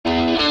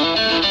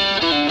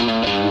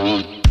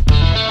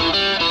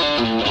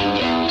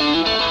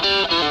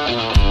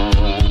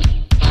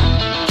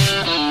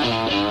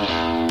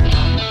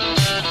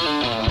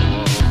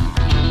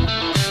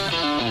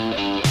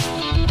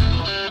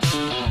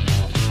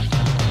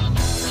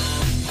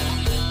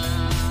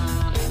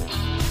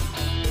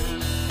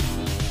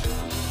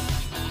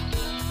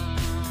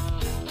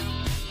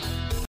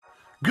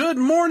Good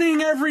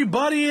morning,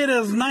 everybody. It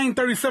is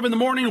 9:37 in the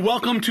morning.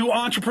 Welcome to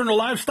Entrepreneur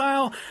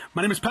Lifestyle.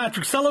 My name is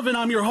Patrick Sullivan.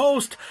 I'm your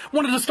host.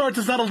 Wanted to start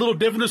this out a little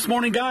different this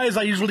morning, guys.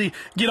 I usually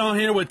get on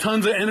here with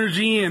tons of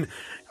energy and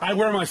I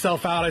wear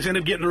myself out. I end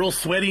up getting real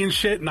sweaty and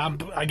shit, and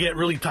I get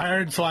really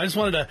tired. So I just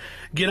wanted to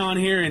get on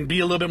here and be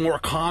a little bit more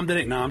calm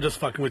today. No, I'm just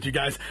fucking with you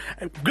guys.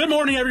 Good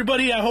morning,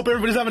 everybody. I hope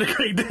everybody's having a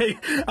great day.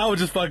 I was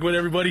just fucking with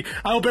everybody.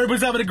 I hope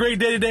everybody's having a great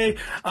day today.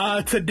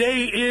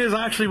 Today is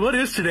actually, what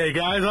is today,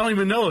 guys? I don't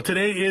even know.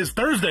 Today is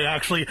Thursday,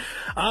 actually.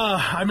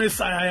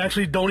 I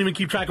actually don't even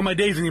keep track of my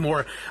days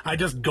anymore. I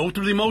just go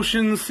through the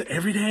motions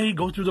every day,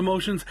 go through the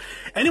motions.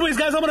 Anyways,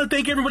 guys, I want to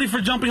thank everybody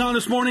for jumping on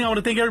this morning. I want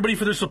to thank everybody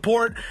for their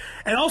support.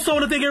 And also I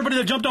want to thank everybody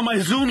that jumped on my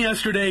Zoom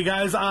yesterday,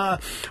 guys.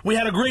 We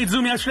had a great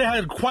Zoom yesterday. I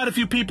had quite a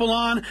few people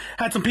on.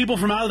 Had some people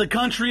from out of the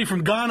country,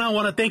 from Ghana. I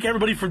want to thank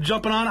everybody for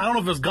jumping on. I don't know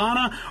if it was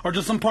Ghana or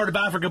just some part of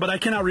Africa, but I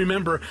cannot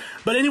remember.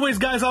 But anyways,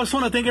 guys, I just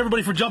want to thank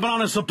everybody for jumping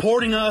on and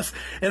supporting us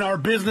in our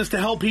business to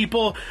help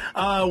people.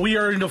 We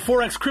are in the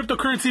Forex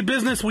cryptocurrency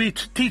business. We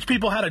teach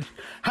people how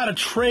to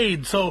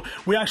trade. So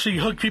we actually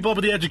hook people up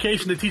with the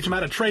education to teach them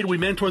how to trade. We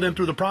mentor them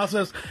through the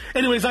process.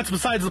 Anyways, that's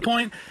besides the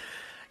point.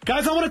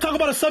 Guys, I want to talk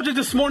about a subject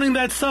this morning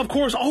that's, of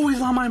course,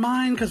 always on my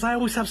mind because I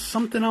always have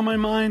something on my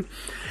mind.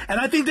 And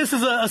I think this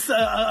is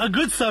a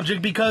good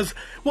subject because,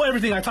 well,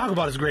 everything I talk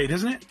about is great,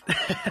 isn't it?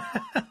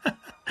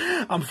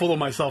 I'm full of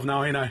myself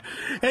now, ain't I?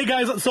 Hey,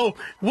 guys, so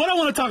what I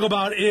want to talk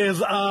about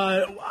is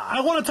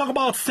I want to talk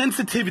about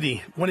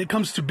sensitivity when it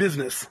comes to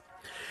business.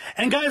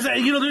 And, guys,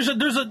 you know,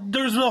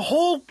 there's a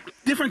whole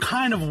different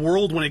kind of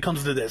world when it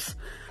comes to this.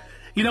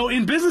 You know,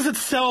 in business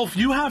itself,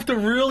 you have to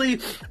really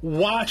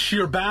watch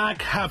your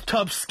back, have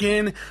tough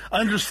skin,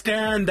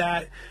 understand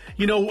that,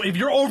 you know, if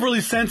you're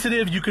overly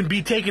sensitive, you can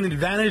be taken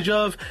advantage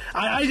of.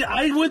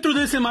 I went through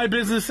this in my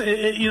business,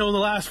 you know, in the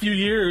last few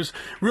years,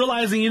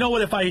 realizing, you know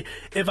what,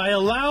 if I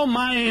allow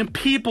my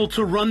people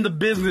to run the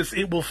business,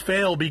 it will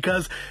fail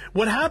because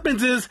what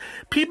happens is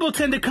people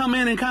tend to come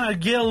in and kind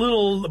of get a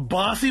little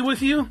bossy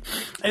with you.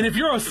 And if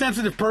you're a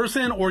sensitive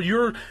person or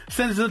you're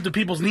sensitive to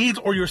people's needs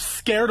or you're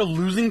scared of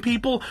losing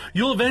people,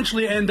 you'll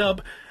eventually end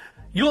up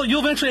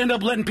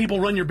letting people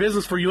run your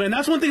business for you. And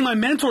that's one thing my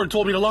mentor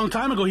told me a long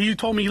time ago. He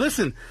told me,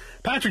 listen,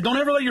 Patrick, don't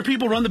ever let your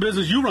people run the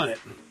business. You run it.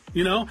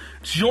 You know,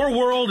 it's your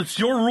world. It's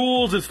your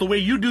rules. It's the way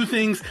you do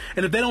things.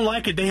 And if they don't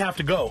like it, they have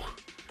to go.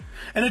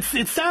 And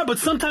it's sad, but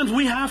sometimes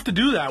we have to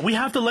do that. We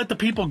have to let the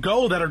people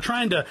go that are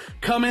trying to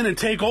come in and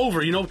take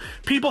over. You know,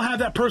 people have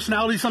that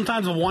personality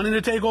sometimes of wanting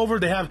to take over.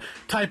 They have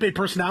type A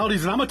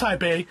personalities, and I'm a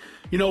type A.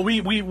 You know,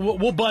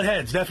 we'll butt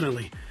heads,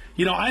 definitely.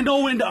 You know, I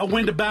know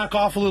when to back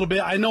off a little bit.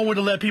 I know when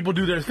to let people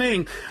do their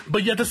thing.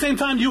 But at the same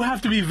time, you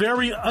have to be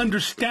very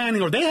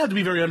understanding, or they have to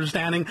be very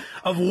understanding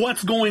of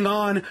what's going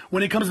on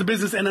when it comes to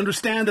business and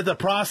understand that the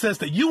process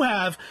that you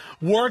have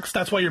works.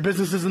 That's why your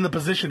business is in the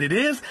position it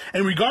is.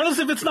 And regardless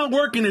if it's not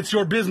working, it's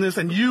your business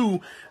and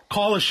you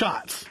call the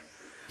shots.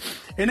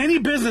 In any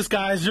business,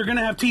 guys, you're going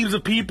to have teams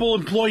of people,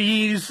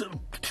 employees,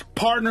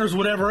 partners,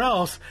 whatever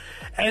else.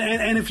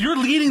 And if you're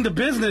leading the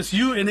business,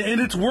 and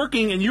it's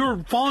working and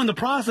you're following the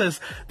process,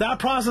 that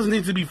process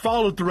needs to be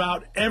followed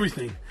throughout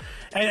everything.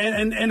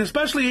 And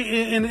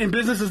especially in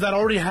businesses that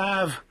already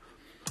have,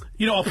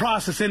 you know, a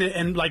process in it.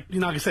 And like, you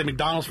know, like I said,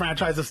 McDonald's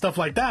franchises, stuff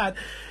like that,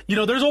 you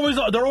know, there's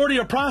already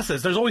a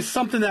process. There's always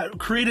something that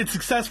created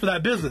success for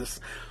that business.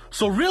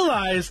 So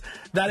realize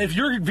that if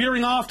you're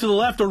veering off to the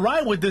left or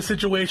right with this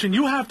situation,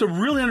 you have to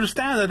really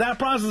understand that that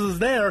process is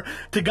there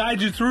to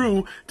guide you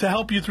through, to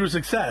help you through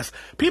success.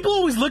 People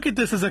always look at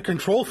this as a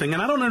control thing,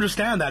 and I don't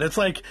understand that. It's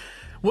like,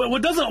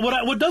 what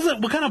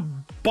kind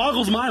of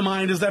boggles my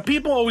mind is that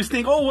people always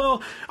think, oh,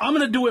 well, I'm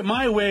going to do it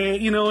my way,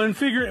 you know, and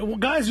figure, well,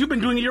 guys, you've been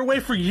doing it your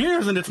way for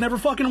years, and it's never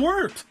fucking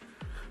worked.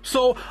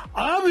 So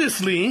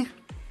obviously,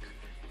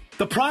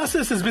 the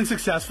process has been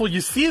successful.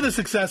 You see the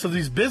success of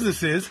these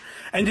businesses,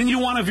 and then you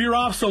want to veer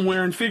off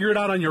somewhere and figure it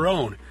out on your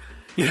own.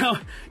 You know,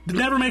 it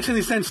never makes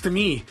any sense to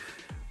me.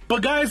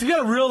 But guys, you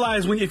got to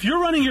realize if you're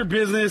running your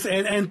business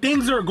and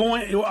things are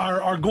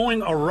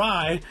going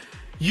awry,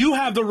 you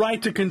have the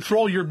right to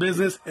control your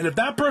business. And if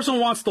that person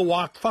wants to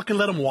walk, fucking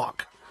let them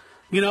walk.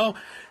 You know,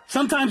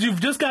 sometimes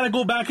you've just got to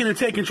go back in and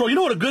take control. You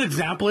know what a good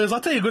example is?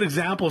 I'll tell you a good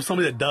example of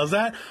somebody that does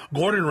that.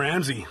 Gordon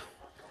Ramsay.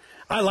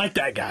 I like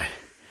that guy.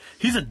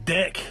 He's a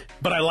dick,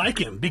 but I like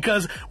him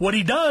because what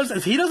he does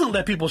is he doesn't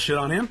let people shit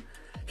on him.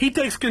 He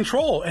takes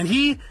control, and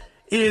he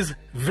is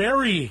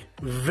very,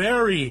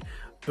 very,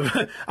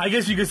 I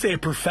guess you could say a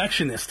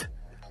perfectionist,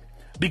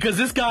 because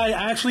this guy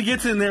actually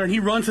gets in there and he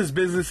runs his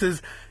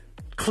businesses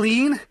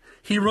clean.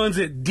 He runs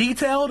it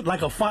detailed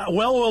like a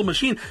well-oiled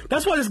machine.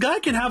 That's why this guy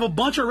can have a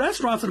bunch of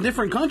restaurants in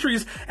different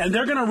countries, and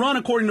they're going to run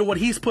according to what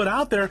he's put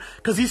out there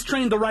because he's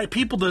trained the right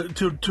people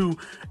to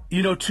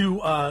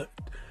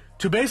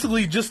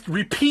basically just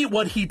repeat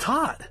what he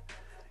taught.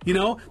 You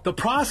know, the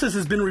process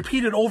has been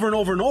repeated over and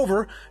over and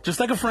over, just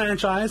like a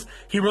franchise.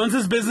 He runs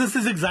his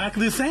businesses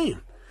exactly the same.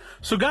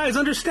 So guys,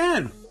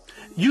 understand,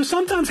 you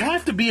sometimes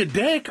have to be a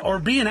dick or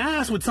be an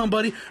ass with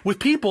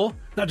people,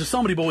 not just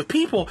somebody, but with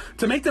people,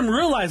 to make them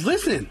realize,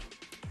 listen,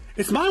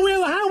 It's my way or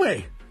the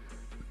highway.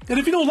 And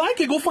if you don't like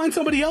it, go find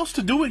somebody else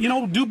to do it,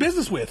 do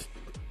business with.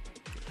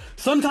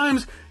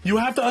 Sometimes you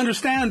have to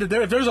understand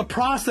that if there's a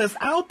process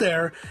out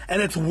there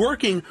and it's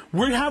working,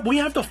 we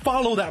have to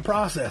follow that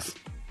process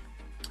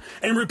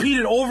and repeat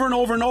it over and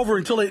over and over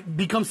until it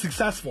becomes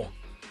successful.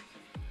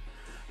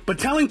 But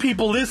telling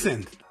people,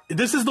 listen,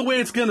 this is the way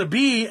it's going to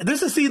be. I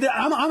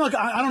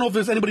don't know if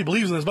there's anybody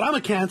believes in this, but I'm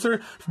a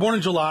Cancer, born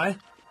in July.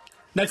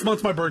 Next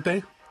month's my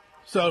birthday.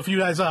 So if you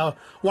guys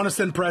want to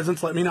send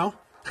presents, let me know.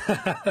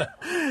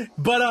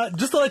 But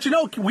just to let you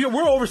know,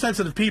 we're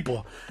oversensitive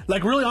people.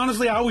 Like, really,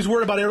 honestly, I always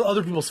worry about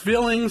other people's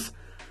feelings.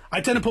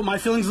 I tend to put my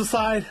feelings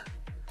aside.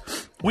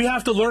 We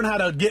have to learn how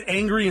to get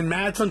angry and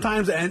mad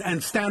sometimes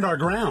and stand our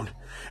ground.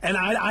 And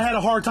I had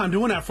a hard time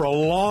doing that for a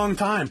long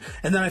time.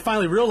 And then I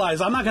finally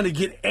realized I'm not going to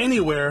get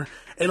anywhere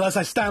unless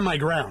I stand my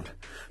ground.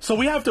 So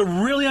we have to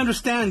really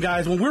understand,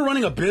 guys, when we're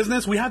running a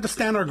business, we have to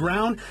stand our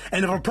ground.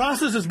 And if a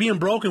process is being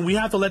broken, we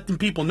have to let them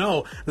people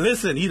know,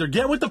 listen, either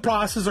get with the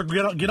process or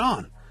get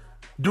on.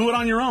 Do it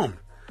on your own.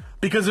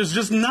 Because there's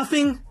just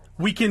nothing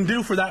we can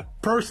do for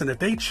that person. If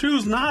they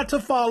choose not to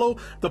follow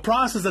the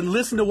process and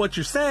listen to what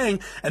you're saying,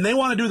 and they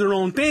want to do their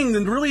own thing,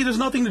 then really there's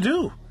nothing to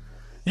do.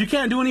 You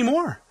can't do any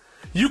more.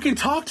 You can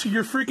talk to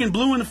your freaking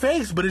blue in the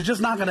face, but it's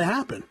just not going to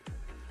happen.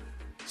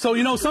 So,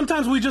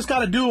 sometimes we just got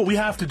to do what we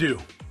have to do.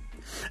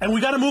 And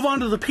we got to move on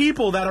to the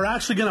people that are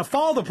actually going to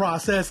follow the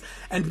process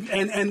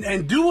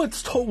and do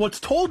what's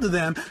told to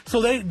them,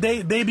 so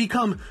they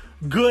become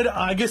good,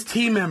 I guess,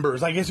 team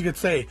members, I guess you could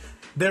say.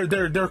 They're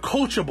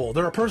coachable.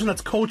 They're a person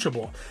that's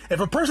coachable. If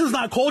a person's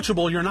not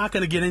coachable, you're not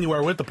going to get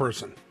anywhere with the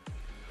person.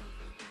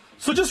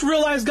 So just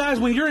realize, guys,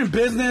 when you're in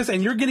business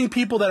and you're getting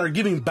people that are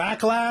giving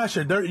backlash,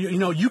 or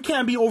you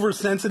can't be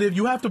oversensitive.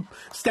 You have to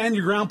stand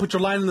your ground, put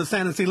your line in the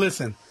sand, and say,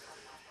 listen,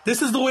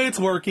 this is the way it's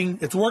working.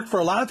 It's worked for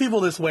a lot of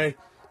people this way.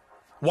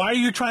 Why are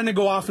you trying to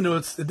go off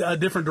into a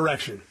different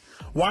direction?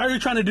 Why are you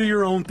trying to do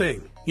your own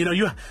thing?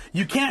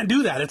 You can't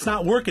do that. It's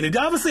not working. It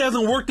obviously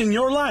hasn't worked in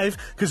your life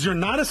because you're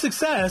not a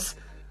success.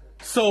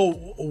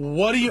 So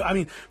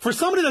for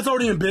somebody that's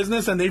already in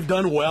business and they've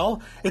done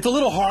well, it's a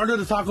little harder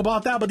to talk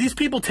about that, but these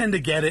people tend to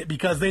get it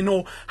because they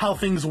know how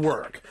things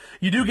work.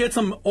 You do get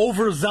some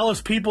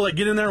overzealous people that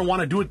get in there and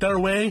want to do it their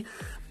way.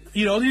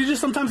 You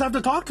just sometimes have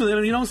to talk to them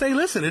and, say,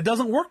 listen, it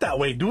doesn't work that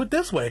way. Do it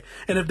this way.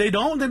 And if they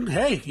don't, then,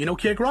 hey,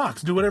 kick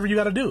rocks. Do whatever you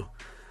got to do.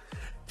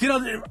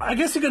 I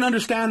guess you can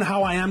understand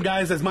how I am,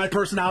 guys, as my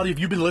personality. If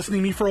you've been listening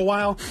to me for a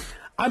while,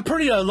 I'm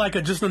pretty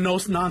just a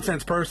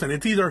no-nonsense person.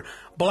 It's either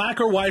black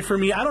or white for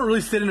me. I don't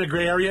really sit in a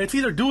gray area. It's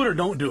either do it or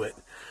don't do it.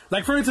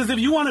 Like, for instance, if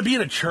you want to be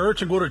in a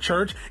church and go to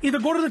church, either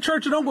go to the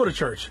church or don't go to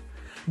church.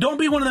 Don't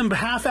be one of them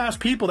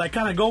half-assed people that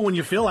kind of go when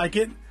you feel like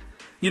it.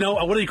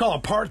 What do you call a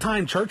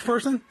part-time church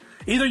person?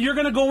 Either you're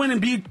going to go in and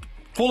be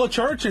full of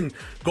church and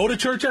go to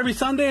church every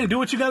Sunday and do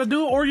what you got to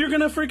do, or you're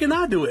going to freaking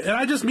not do it.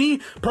 And me,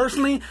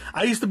 personally,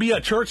 I used to be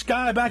a church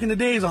guy back in the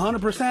days,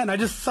 100%, and I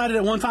just decided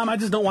at one time I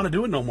just don't want to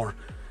do it no more.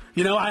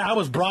 I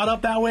was brought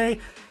up that way.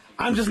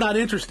 I'm just not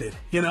interested,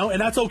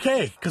 and that's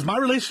okay, because my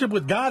relationship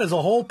with God is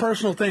a whole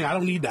personal thing. I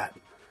don't need that,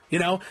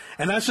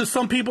 and that's just,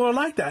 some people are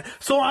like that.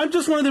 So I'm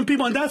just one of them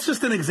people, and that's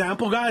just an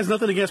example, guys.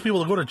 Nothing against people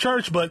that go to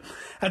church, but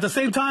at the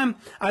same time,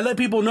 I let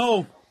people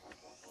know,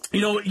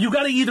 you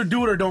got to either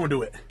do it or don't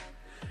do it.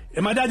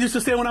 And my dad used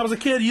to say when I was a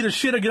kid, either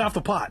shit or get off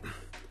the pot.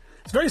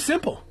 It's very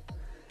simple.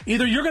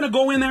 Either you're going to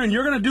go in there and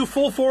you're going to do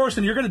full force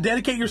and you're going to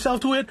dedicate yourself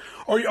to it,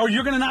 or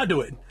you're going to not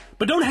do it.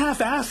 But don't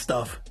half-ass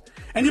stuff.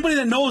 Anybody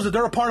that knows that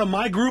they're a part of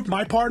my group,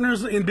 my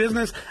partners in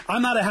business,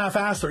 I'm not a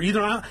half-asser.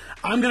 Either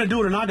I'm going to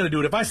do it or not going to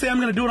do it. If I say I'm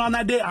going to do it on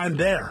that day, I'm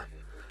there.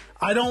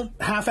 I don't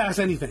half-ass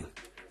anything.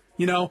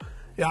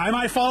 I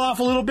might fall off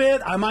a little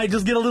bit. I might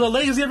just get a little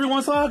lazy every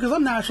once in a while because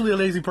I'm naturally a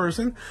lazy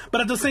person.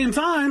 But at the same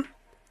time,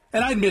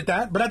 and I admit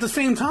that, but at the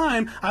same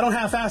time, I don't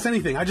half-ass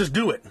anything. I just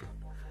do it.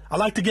 I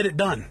like to get it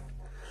done.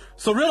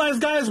 So realize,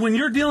 guys, when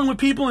you're dealing with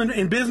people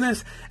in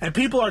business and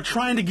people are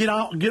trying to get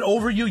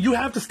over you, you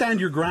have to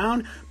stand your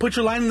ground, put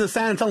your line in the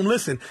sand and tell them,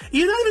 listen, not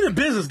even in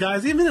business,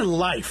 guys, even in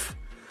life,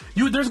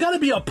 there's got to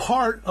be a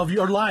part of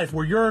your life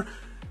where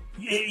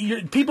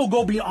people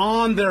go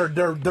beyond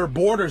their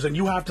borders and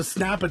you have to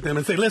snap at them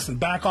and say, listen,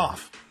 back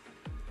off.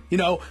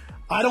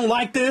 I don't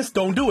like this,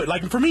 don't do it.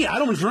 Like for me, I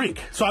don't drink,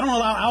 so I don't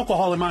allow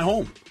alcohol in my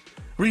home.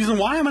 Reason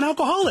why? I'm an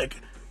alcoholic.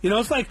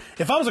 It's like,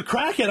 if I was a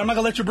crackhead, I'm not going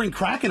to let you bring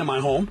crack into my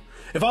home.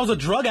 If I was a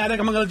drug addict,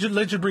 I'm not going to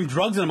let you bring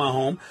drugs into my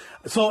home.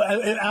 So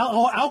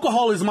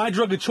alcohol is my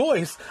drug of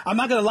choice. I'm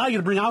not going to allow you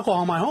to bring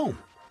alcohol in my home.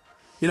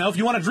 If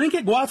you want to drink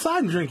it, go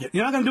outside and drink it.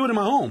 You're not going to do it in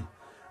my home.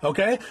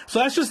 Okay? So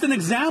that's just an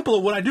example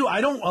of what I do.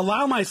 I don't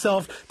allow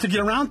myself to get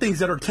around things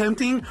that are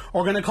tempting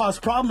or going to cause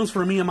problems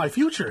for me in my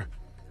future.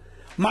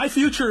 My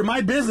future,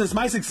 my business,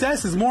 my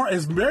success is more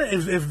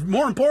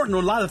important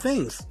than a lot of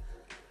things.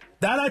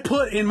 That I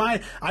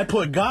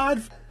put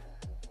God,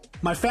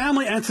 my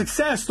family, and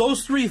success,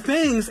 those three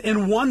things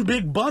in one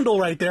big bundle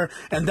right there.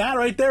 And that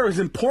right there is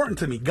important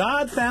to me.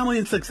 God, family,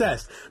 and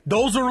success.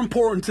 Those are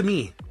important to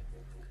me.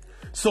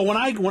 So when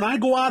I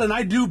go out and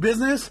I do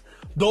business,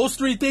 Those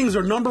three things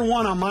are number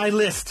one on my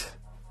list.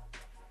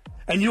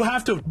 And you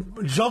have to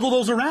juggle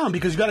those around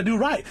because you got to do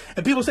right.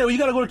 And people say, well, you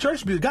got to go to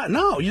church.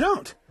 No, you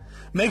don't.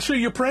 Make sure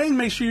you're praying.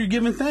 Make sure you're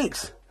giving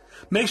thanks.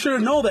 Make sure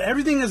to know that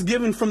everything is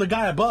given from the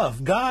guy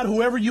above. God,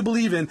 whoever you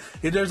believe in,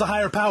 if there's a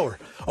higher power.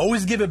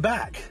 Always give it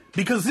back.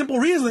 Because the simple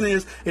reason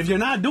is, if you're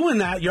not doing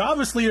that, you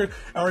obviously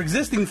are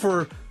existing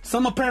for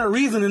some apparent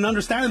reason and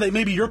understanding that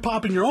maybe you're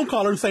popping your own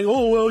collar and saying,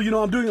 oh,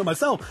 well, I'm doing it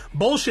myself.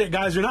 Bullshit,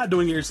 guys. You're not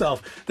doing it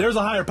yourself. There's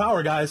a higher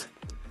power, guys.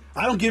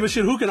 I don't give a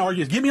shit who can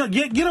argue.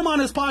 Get them on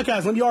this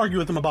podcast. Let me argue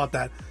with them about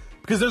that.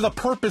 Because there's a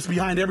purpose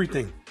behind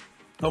everything.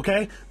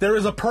 Okay? There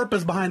is a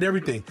purpose behind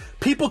everything.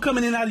 People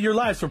coming in and out of your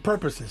lives for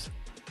purposes.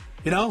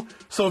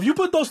 So if you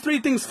put those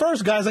three things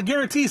first, guys, I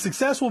guarantee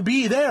success will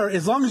be there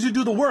as long as you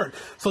do the work.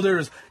 So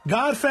there's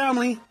God,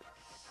 family,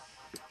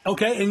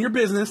 okay, in your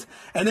business,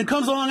 and then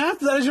comes along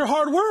after that is your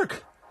hard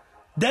work,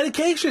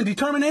 dedication,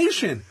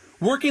 determination,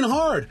 working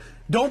hard.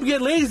 Don't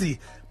get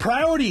lazy.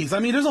 Priorities. I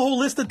mean, there's a whole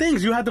list of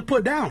things you have to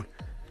put down.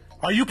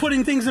 Are you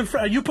putting things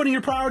are you putting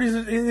your priorities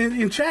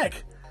in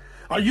check?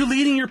 Are you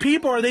leading your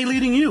people or are they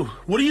leading you?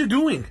 What are you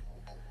doing?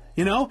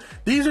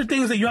 These are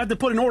things that you have to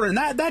put in order.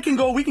 And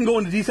we can go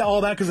into detail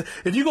all that, because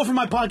if you go from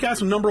my podcast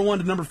from number 1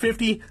 to number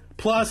 50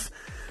 plus,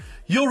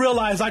 you'll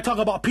realize I talk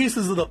about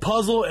pieces of the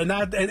puzzle and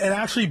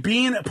actually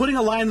putting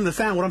a line in the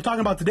sand. What I'm talking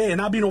about today, and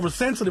not being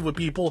oversensitive with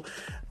people,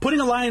 putting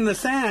a line in the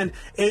sand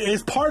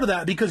is part of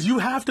that, because you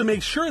have to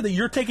make sure that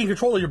you're taking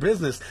control of your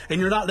business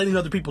and you're not letting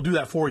other people do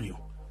that for you.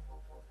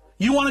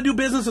 You want to do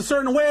business a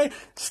certain way,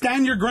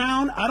 stand your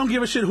ground. I don't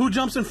give a shit who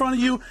jumps in front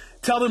of you.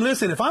 Tell them,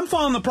 listen, if I'm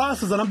following the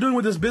process and I'm doing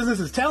what this business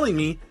is telling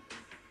me,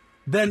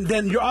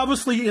 then you're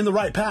obviously in the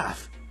right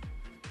path.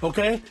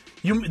 Okay?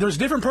 There's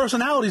different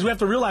personalities. We have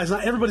to realize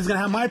not everybody's going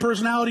to have my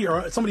personality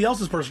or somebody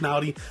else's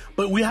personality,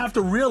 but we have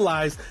to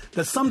realize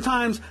that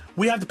sometimes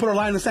we have to put our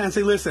line in the sand and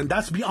say, listen,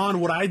 that's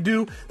beyond what I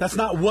do. That's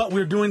not what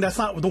we're doing. That's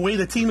not the way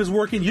the team is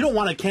working. You don't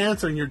want a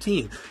cancer in your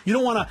team. You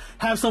don't want to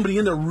have somebody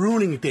in there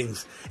ruining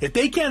things. If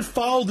they can't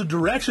follow the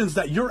directions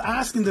that you're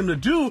asking them to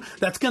do,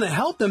 that's going to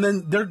help them,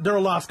 then they're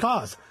a lost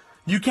cause.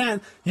 You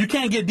can't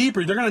get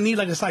deeper. They're going to need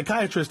like a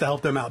psychiatrist to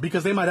help them out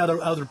because they might have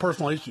other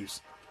personal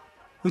issues.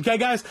 Okay,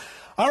 guys?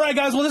 All right,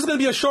 guys. Well, this is going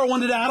to be a short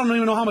one today. I don't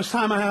even know how much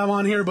time I have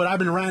on here, but I've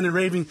been ranting and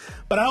raving.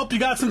 But I hope you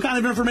got some kind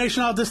of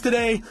information out of this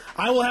today.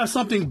 I will have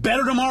something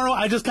better tomorrow.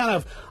 I just kind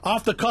of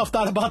off the cuff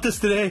thought about this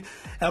today,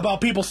 about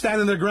people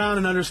standing their ground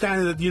and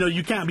understanding that,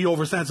 you can't be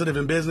oversensitive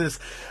in business.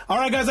 All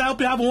right, guys. I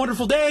hope you have a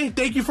wonderful day.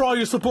 Thank you for all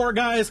your support,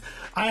 guys.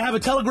 I have a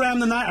Telegram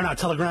tonight, or not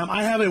Telegram.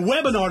 I have a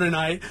webinar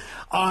tonight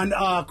on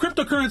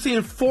cryptocurrency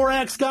and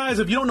Forex, guys.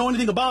 If you don't know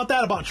anything about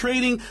that, about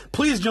trading,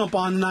 please jump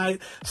on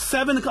tonight.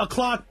 7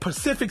 o'clock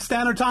Pacific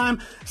Standard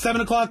Time,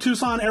 7 o'clock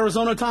Tucson,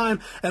 Arizona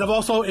time. And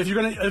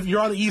if you're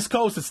on the East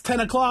Coast, it's 10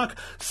 o'clock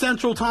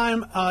Central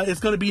Time. It's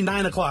going to be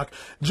 9 o'clock.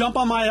 Jump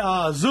on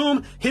my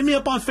Zoom. Hit me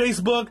up on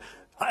Facebook.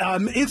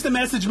 Instant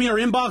message me or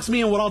inbox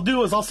me, and what I'll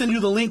do is I'll send you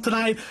the link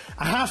tonight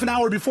a half an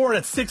hour before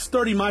at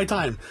 6:30 my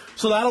time.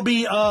 So that'll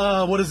be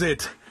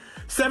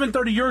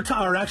 7:30 your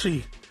time, or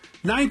actually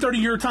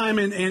 9:30 your time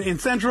in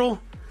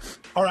Central,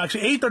 or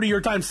actually 8:30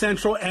 your time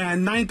Central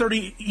and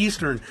 9:30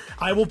 Eastern.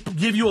 I will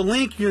give you a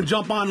link. You can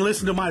jump on and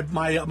listen to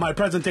my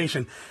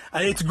presentation.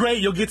 It's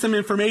great. You'll get some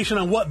information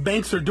on what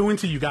banks are doing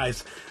to you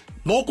guys.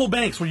 Local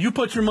banks where you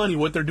put your money,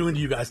 what they're doing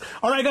to you guys.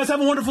 All right, guys,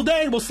 have a wonderful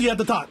day. We'll see you at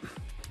the top.